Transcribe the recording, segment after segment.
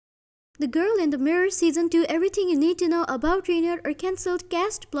The Girl in the Mirror Season 2, everything you need to know about renewed or cancelled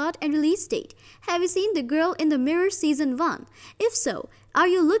cast, plot, and release date. Have you seen The Girl in the Mirror Season 1? If so, are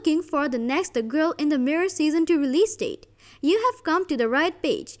you looking for the next The Girl in the Mirror Season 2 release date? You have come to the right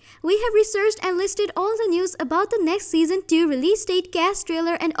page. We have researched and listed all the news about the next Season 2 release date, cast,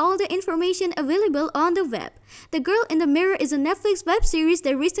 trailer, and all the information available on the web. The Girl in the Mirror is a Netflix web series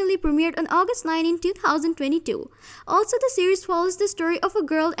that recently premiered on August 19, 2022. Also, the series follows the story of a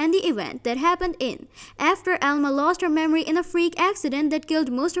girl and the event that happened after Alma lost her memory in a freak accident that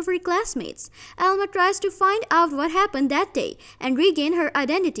killed most of her classmates. Alma tries to find out what happened that day and regain her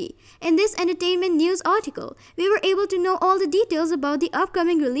identity. In this entertainment news article, we were able to know all the details about the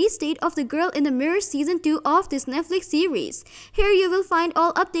upcoming release date of The Girl in the Mirror Season 2 of this Netflix series. Here you will find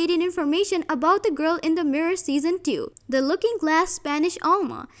all updated information about The Girl in the Mirror Season 2. The Looking Glass Spanish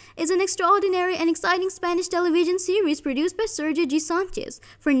Alma is an extraordinary and exciting Spanish television series produced by Sergio G. Sanchez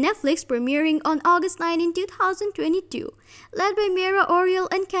for Netflix, premiering on August 19, 2022. Led by Mireia, Oriol,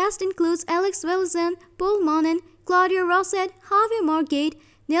 and cast includes Alex Velazan, Paul Monin, Claudia, Roset, Javier, Morgade,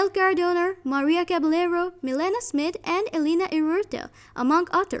 Neil Cardona, Maria Caballero, Milena Smith, and Elena Irurta, among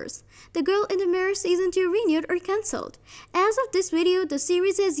others. The Girl in the Mirror Season 2 renewed or cancelled. As of this video, the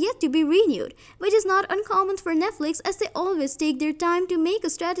series has yet to be renewed, which is not uncommon for Netflix as they always take their time to make a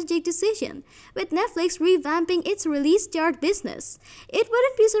strategic decision, with Netflix revamping its release chart business. It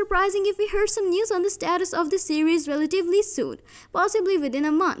wouldn't be surprising if we heard some news on the status of the series relatively soon, possibly within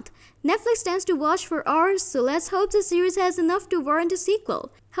a month. Netflix tends to watch for hours, so let's hope the series has enough to warrant a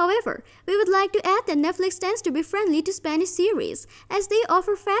sequel. However, we would like to add that Netflix tends to be friendly to Spanish series, as they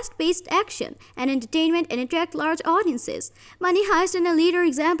offer fast-paced action and entertainment and attract large audiences. Money Heist and Elite are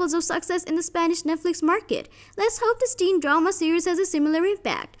examples of success in the Spanish Netflix market. Let's hope this teen drama series has a similar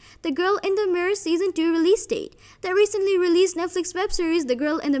impact. The Girl in the Mirror Season 2 release date. The recently released Netflix web series The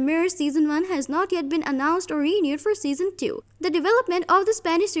Girl in the Mirror Season 1 has not yet been announced or renewed for Season 2. The development of the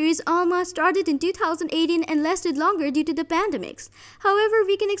Spanish series Alma started in 2018 and lasted longer due to the pandemics. However,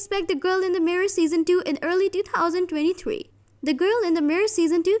 we can expect The Girl in the Mirror Season 2 in early 2023. The Girl in the Mirror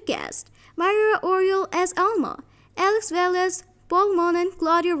Season 2 cast: Mireia Oriol as Alma, Alex Velez, Paul Monin,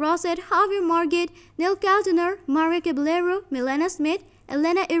 Claudia, Roset, Javier, Morgade, Neil Cardona, Maria Caballero, Milena Smith,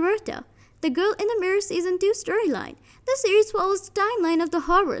 Elena Irurta. The Girl in the Mirror Season 2 storyline. The series follows the timeline of the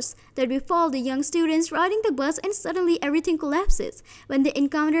horrors that befall the young students riding the bus, and suddenly everything collapses when they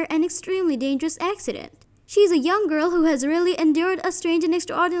encounter an extremely dangerous accident. She is a young girl who has really endured a strange and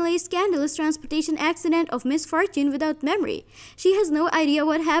extraordinarily scandalous transportation accident of misfortune without memory. She has no idea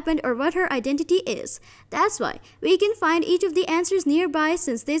what happened or what her identity is. That's why we can find each of the answers nearby,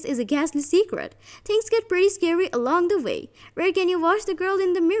 since this is a ghastly secret. Things get pretty scary along the way. Where can you watch The Girl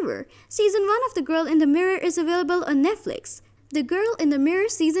in the Mirror? Season 1 of The Girl in the Mirror is available on Netflix. The Girl in the Mirror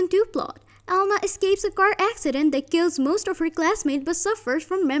Season 2 plot. Alma escapes a car accident that kills most of her classmates but suffers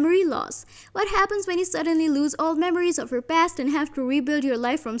from memory loss. What happens when you suddenly lose all memories of your past and have to rebuild your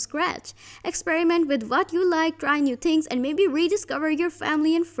life from scratch? Experiment with what you like, try new things, and maybe rediscover your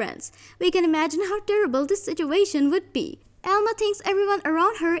family and friends. We can imagine how terrible this situation would be. Alma thinks everyone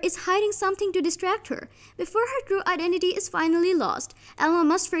around her is hiding something to distract her. Before her true identity is finally lost, Alma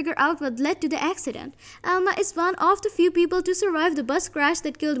must figure out what led to the accident. Alma is one of the few people to survive the bus crash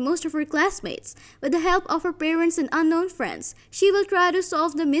that killed most of her classmates. With the help of her parents and unknown friends, she will try to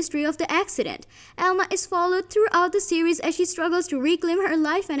solve the mystery of the accident. Alma is followed throughout the series as she struggles to reclaim her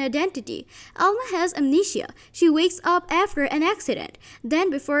life and identity. Alma has amnesia. She wakes up after an accident.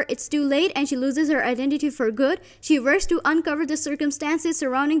 Then, before it's too late and she loses her identity for good, she rushes to uncover the circumstances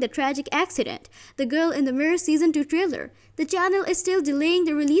surrounding the tragic accident. The Girl in the Mirror Season 2 trailer. The channel is still delaying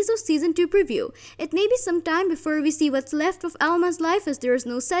the release of Season 2 preview. It may be some time before we see what's left of Alma's life, as there is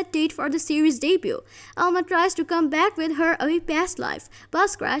no set date for the series debut. Alma tries to come back with her away past life.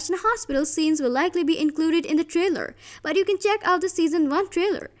 Bus crash and hospital scenes will likely be included in the trailer, but you can check out the Season 1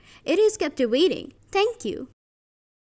 trailer. It is captivating. Thank you.